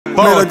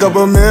Made a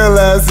couple mil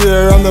last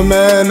year, I'm the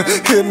man.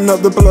 Hitting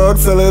up the plug,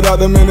 sell it out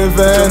the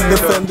minivan.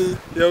 Defended.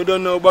 Yeah, we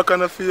don't know, back on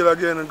the field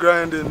again,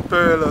 grinding,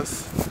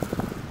 perilous.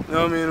 You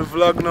know what I mean?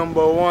 Vlog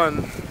number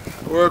 1,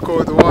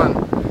 workout 1.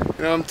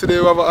 You know, today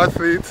we have an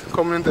athlete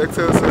coming into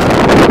Excelsior. We're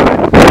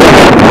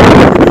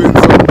doing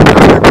some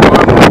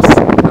warm-ups.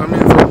 I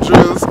mean, some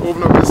drills,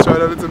 open up his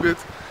stride a little bit.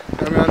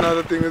 I mean,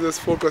 another thing is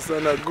just focus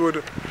on that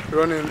good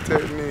running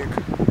technique.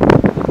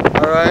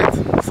 Alright,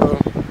 so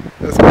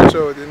let's watch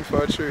out in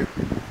for a treat.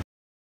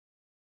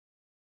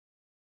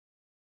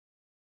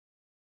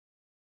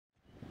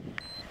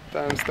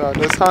 Time start.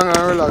 Just hang and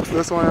relax.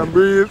 Just want to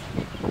breathe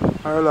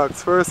and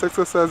relax. First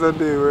exercise of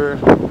the day where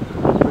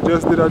we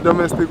just did a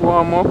domestic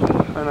warm-up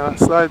and a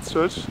slight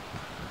stretch.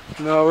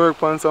 Now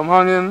work on some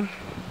hanging.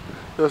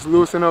 Just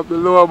loosen up the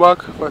lower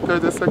back for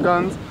 30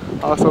 seconds.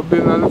 Also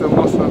building a little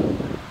muscle.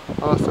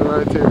 Also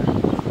right here.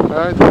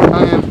 Alright,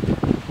 hanging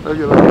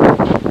regular.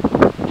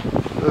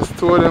 Just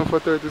toe them for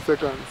 30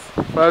 seconds.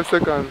 5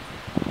 seconds.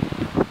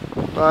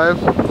 5,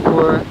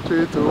 4,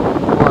 3, 2,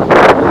 1.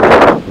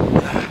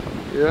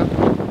 Yeah.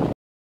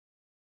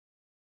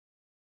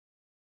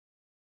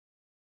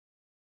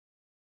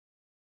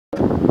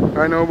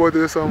 Right now we're about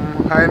to do some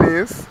high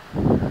knees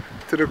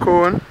to the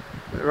cone,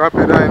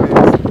 rapid high knees.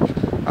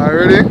 Alright,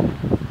 ready?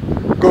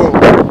 Go.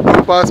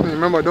 Don't pass me.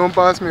 Remember, don't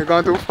pass me. You're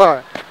gone too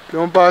far.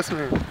 Don't pass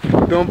me.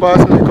 Don't pass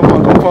me. Come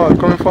on, come forward,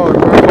 coming forward,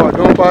 coming forward.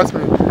 Don't pass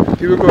me.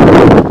 Keep it going.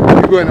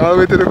 Keep going all the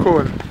way to the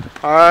cone.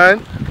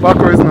 Alright?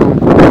 Backwards now.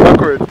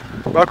 Backwards.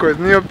 Backwards.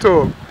 Knee up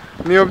toe.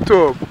 Knee up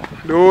toe.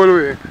 The whole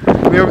way.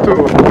 Knee up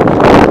toe.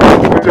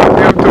 Good job.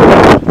 Knee up toe.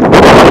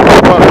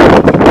 Back.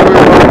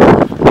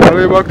 All the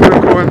way back to the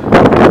cone.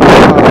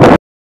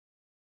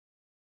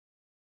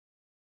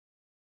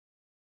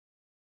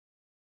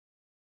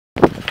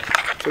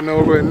 So now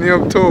we're going knee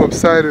up, toe up,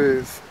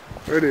 sideways.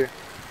 Ready?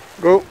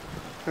 Go.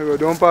 There we go.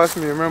 Don't pass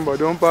me. Remember,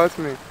 don't pass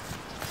me.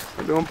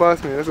 Don't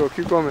pass me. Let's go.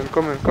 Keep coming,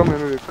 coming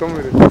with it, come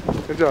with it.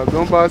 Good job.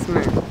 Don't pass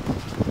me.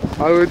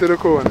 All the way to the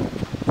cone.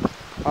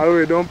 All the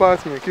way. Don't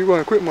pass me. Keep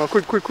going. Quick, man.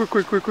 Quick.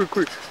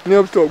 Knee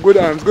up, toe. Good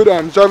arms. Good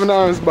arms. Driving the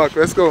arms back.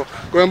 Let's go.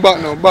 Going back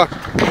now. Back.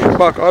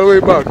 Back. All the way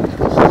back.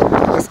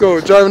 Let's go.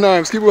 Driving the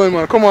arms. Keep going,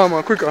 man. Come on,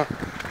 man. Quicker.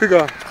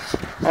 Quicker.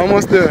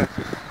 Almost there.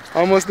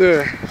 Almost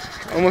there.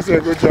 Almost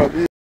there. Good job.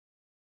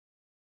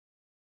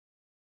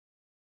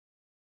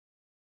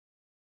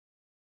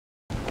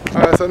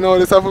 Alright, so now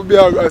this has to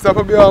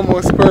be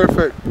almost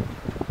perfect.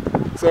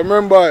 So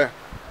remember,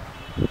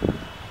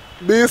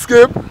 B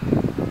skip,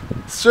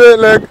 straight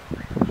leg,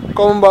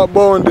 coming back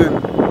bounding.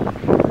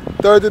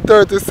 30,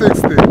 30,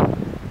 60.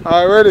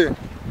 Alright, ready?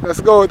 Let's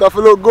go. It has to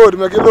look good.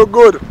 Make it look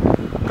good.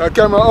 Got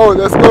camera out.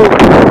 Let's go.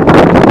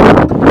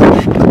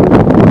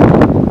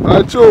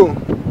 Alright, true.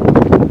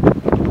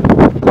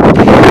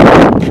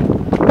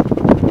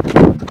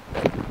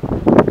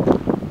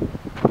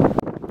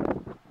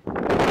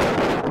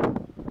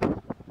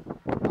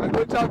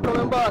 Good job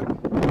coming back.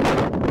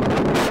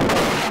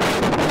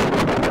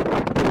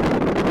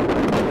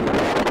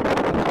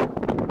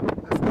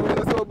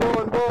 Let's go,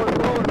 bone, come on.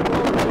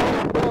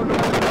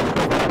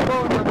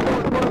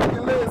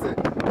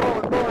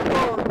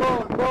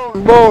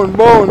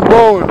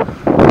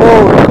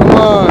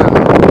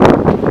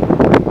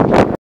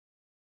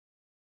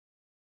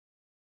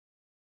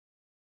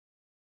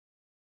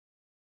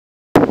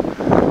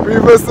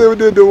 Previously we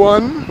did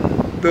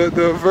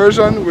the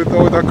version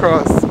without a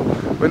cross.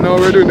 But now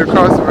we're doing the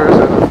cross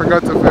version. I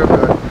forgot to film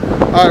that.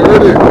 Alright,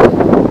 ready?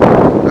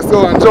 Let's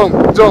go and jump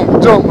and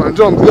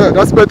jump. Yeah,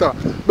 that's better.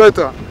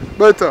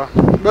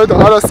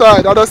 Other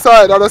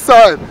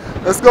side.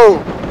 Let's go.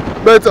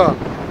 Better.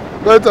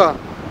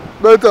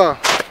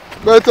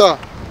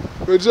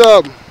 Good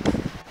job.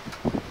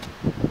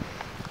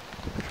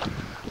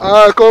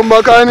 Alright, come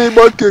back. I need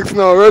butt kicks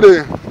now.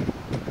 Ready?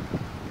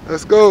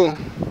 Let's go.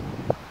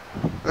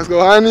 Let's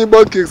go, high knee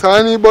butt kicks.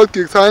 Keep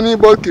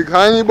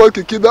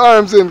the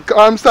arms in,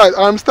 arms tight.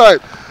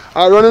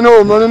 Alright, running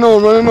home.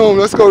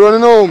 Let's go,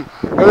 running home.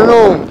 Alright,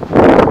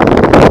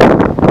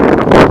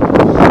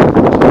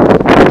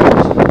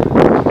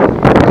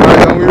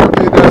 and we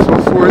repeat that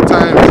for 4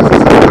 times. This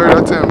is the 3rd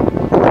attempt.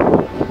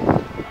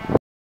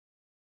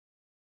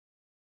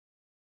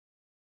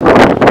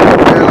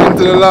 Yeah, on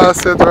to the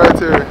last set right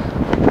here.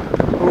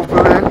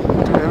 Hopefully,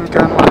 him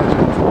can manage it.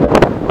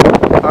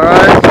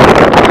 Alright,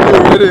 are you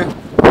ready?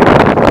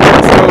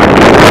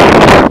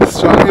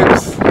 Strong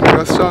hips, you're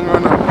a strong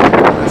runner.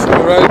 Let's go,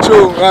 right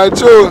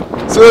through,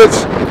 switch.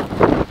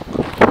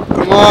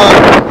 Come on.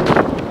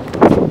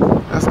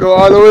 Let's go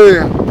all the way.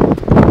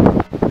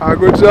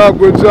 Good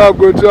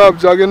job,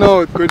 jogging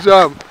out, good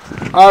job.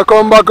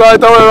 Come back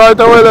right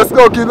away, let's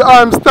go, keep the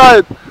arms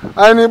tight.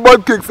 I need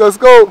butt kicks, let's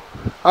go.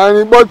 I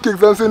need butt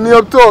kicks, let's see, knee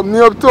up top,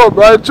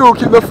 right through,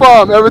 keep the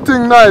form,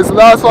 everything nice,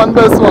 last one,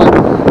 best one.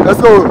 Let's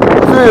go,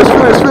 finish,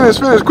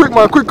 quick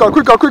man, quicker.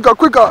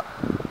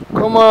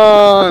 Come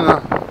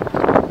on.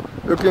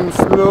 Looking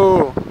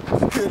slow.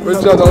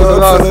 Good job, that was the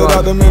last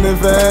one. The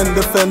minivan,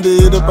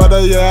 defended the brother,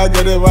 yeah, I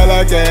get it while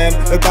I can.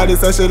 The party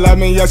said she love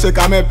me, yeah, she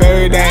call me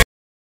Perry.